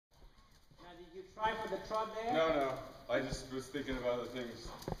try for the trot there? No, no. I just was thinking of other things.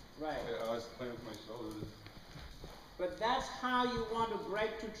 Right. I was playing with my shoulders. But that's how you want to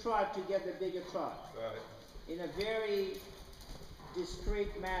break to trot to get the bigger trot. Right. In a very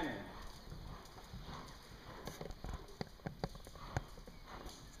discreet manner.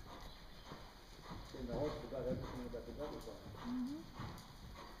 And the horse forgot everything about the double trot.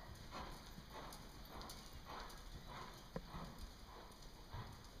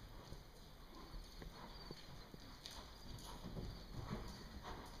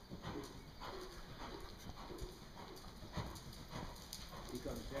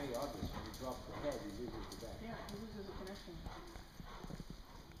 Becomes very obvious when you drop the head, you lose the back. Yeah, he loses the connection.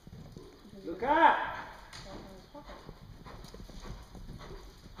 Look up!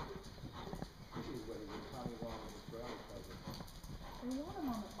 This is what he was coming on with his brown cover. They want him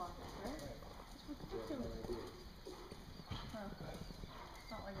on the pocket, right? That's ridiculous. Huh. It's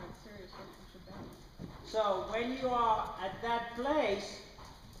not like a serious shebang. So when you are at that place,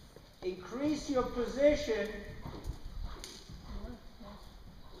 increase your position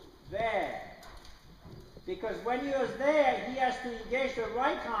there. Because when you're there, he has to engage the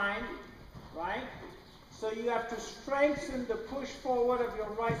right hind, right? So you have to strengthen the push forward of your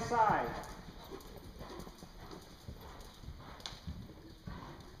right side.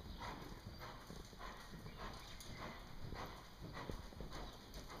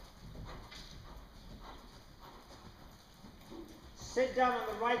 Sit down on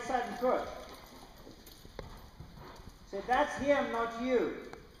the right side and push. So that's him, not you.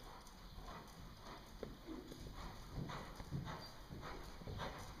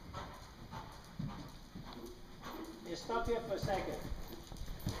 You stop here for a second.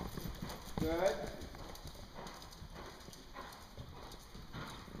 Good.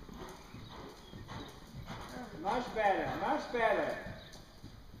 Much better, much better.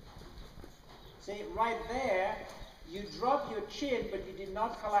 See, right there, you drop your chin, but you did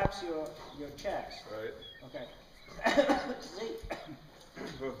not collapse your chest. Right. Okay. See,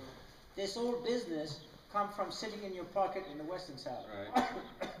 this whole business comes from sitting in your pocket in the Western saddle. Right.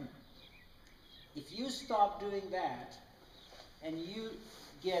 If you stop doing that, and you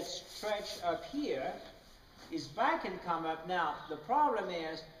get stretched up here, his back can come up. Now, the problem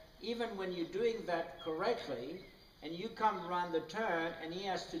is, even when you're doing that correctly, and you come around the turn, and he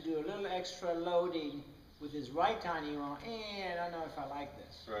has to do a little extra loading with his right hand, you go, I don't know if I like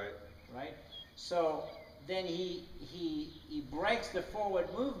this. Right. Right? So then he breaks the forward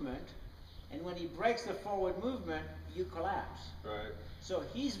movement, and when he breaks the forward movement, you collapse. Right. So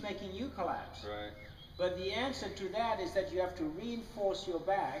he's making you collapse. Right. But the answer to that is that you have to reinforce your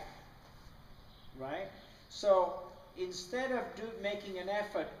back, right? So instead of making an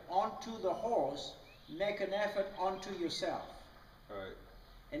effort onto the horse, make an effort onto yourself. Right.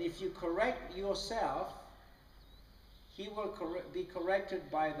 And if you correct yourself, he will be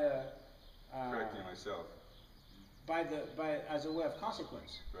corrected by the Correcting myself. by as a way of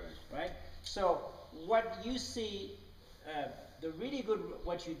consequence. Right. Right. So what you see,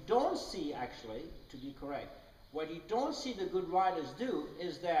 what you don't see actually, to be correct, what you don't see the good riders do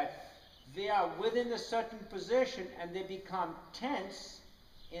is that they are within a certain position and they become tense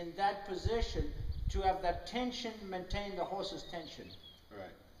in that position to have that tension, maintain the horse's tension.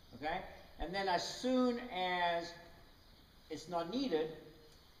 Right. Okay? And then as soon as it's not needed,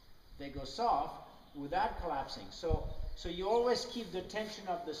 they go soft without collapsing. So you always keep the tension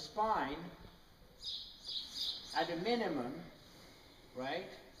of the spine at a minimum, right?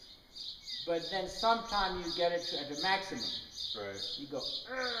 But then sometime you get it at a maximum. Right. You go,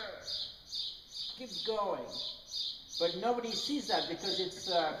 keep going. But nobody sees that because it's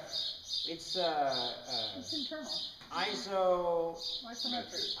internal.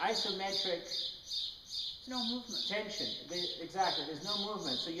 Isometric No movement. tension. Exactly, there's no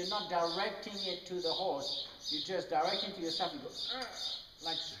movement. So you're not directing it to the horse. You're just directing to yourself. You go,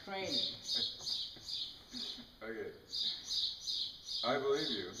 like straining. Okay. I believe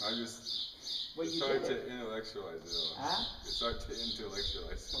you. I just... Well, it's you hard did to it. intellectualize it all. Huh? It's hard to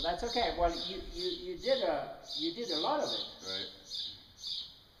intellectualize. Well, that's okay. Well, you did a lot of it. Right.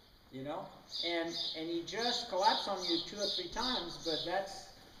 You know, and he just collapsed on you 2 or 3 times, but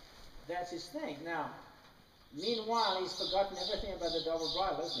that's his thing. Now, meanwhile, he's forgotten everything about the double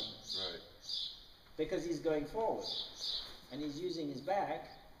bridle, isn't he? Right. Because he's going forward, and he's using his back,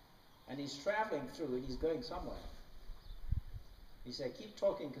 and he's traveling through, and he's going somewhere. He said, keep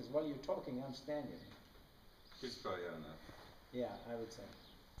talking, because while you're talking, I'm standing. He's probably had enough. Yeah, I would say.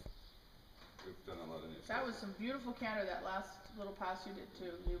 We've done a lot of new That stuff. was some beautiful canter, that last little pass you did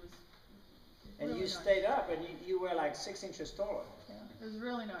too. It was And really you nice. stayed up, and you were like 6 inches taller. Yeah, it was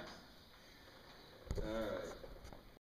really nice. All right.